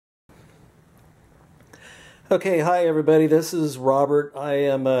Okay, hi everybody, this is Robert. I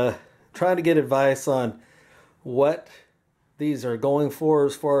am trying to get advice on what these are going for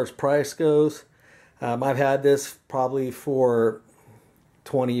as far as price goes. I've had this probably for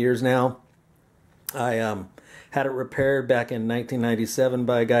 20 years now. I had it repaired back in 1997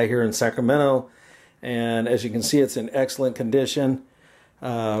 by a guy here in Sacramento, and as you can see, it's in excellent condition.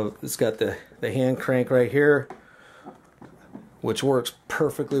 It's got the hand crank right here, which works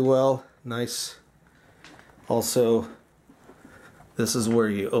perfectly well. Nice. Also, this is where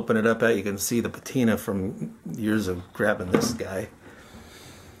you open it up at. You can see the patina from years of grabbing this guy.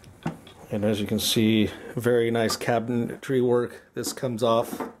 And as you can see, very nice cabinetry work. This comes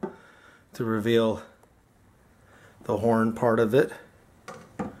off to reveal the horn part of it.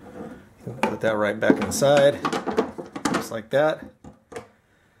 Put that right back inside, just like that.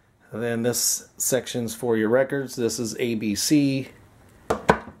 And then this section's for your records. This is ABC,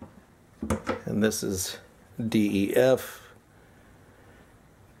 and this is DEF.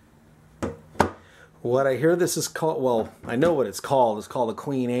 What I hear this is called, well, I know what it's called. It's called a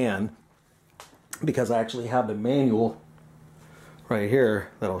Queen Anne, because I actually have the manual right here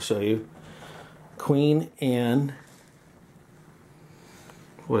that I'll show you. Queen Anne,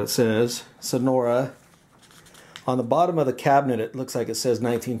 what it says, Sonora. On the bottom of the cabinet, it looks like it says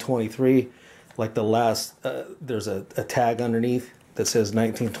 1923. Like the last, there's a tag underneath that says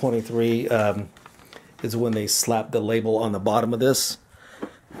 1923. Is when they slap the label on the bottom of this.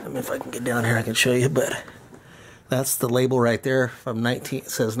 I mean, if I can get down here, I can show you, but that's the label right there from it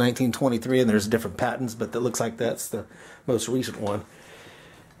says 1923, and there's different patents, but it looks like that's the most recent one.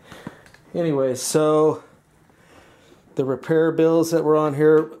 Anyway, so the repair bills that were on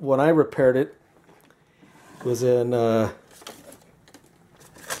here, when I repaired it, was in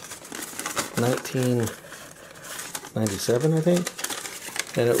 1997, I think,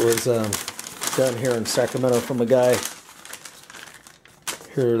 and it was done here in Sacramento from a guy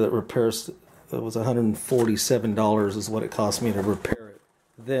here that repairs. It was $147 is what it cost me to repair it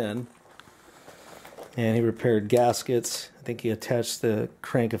then. And he repaired gaskets. I think he attached the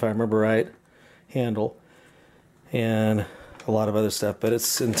crank, if I remember right, handle, and a lot of other stuff. But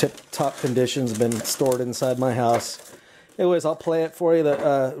it's in tip-top conditions, been stored inside my house. Anyways, I'll play it for you.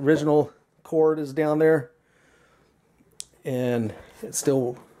 The original cord is down there, and it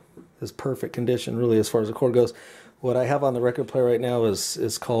still is perfect condition, really, as far as the cord goes. What I have on the record player right now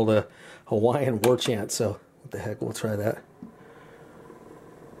is called a Hawaiian War Chant, so what the heck, we'll try that.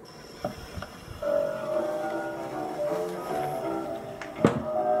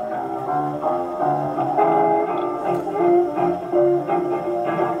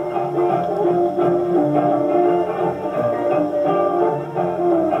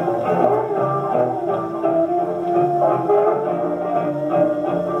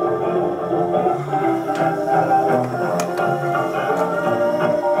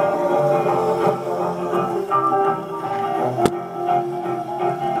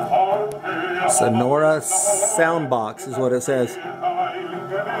 Sonora Soundbox is what it says.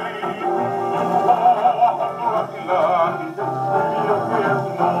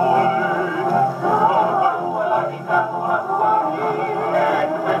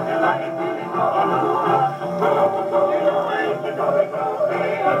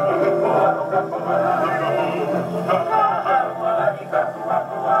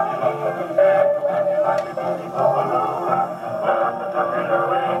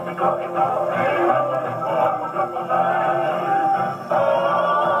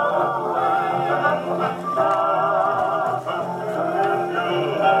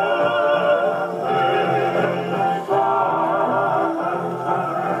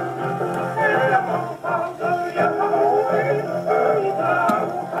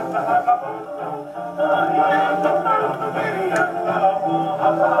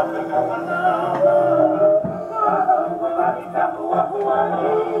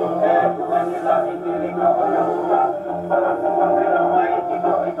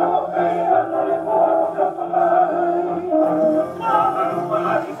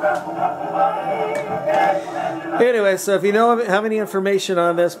 Anyway, so if you have any information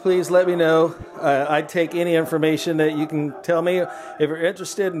on this, please let me know. I'd take any information that you can tell me. If you're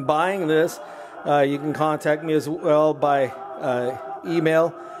interested in buying this, you can contact me as well by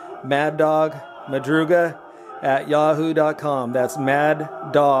email, maddogmadruga@yahoo.com. That's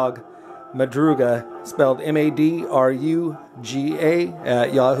maddogmadruga, spelled MADRUGA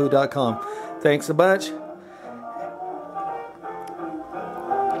 @yahoo.com. Thanks a bunch,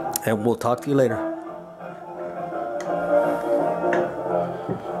 and we'll talk to you later.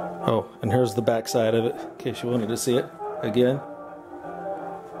 Oh, and here's the back side of it, in case you wanted to see it again.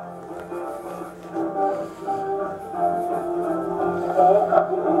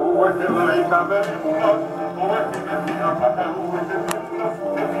 Où est-ce que vous avez ta belle,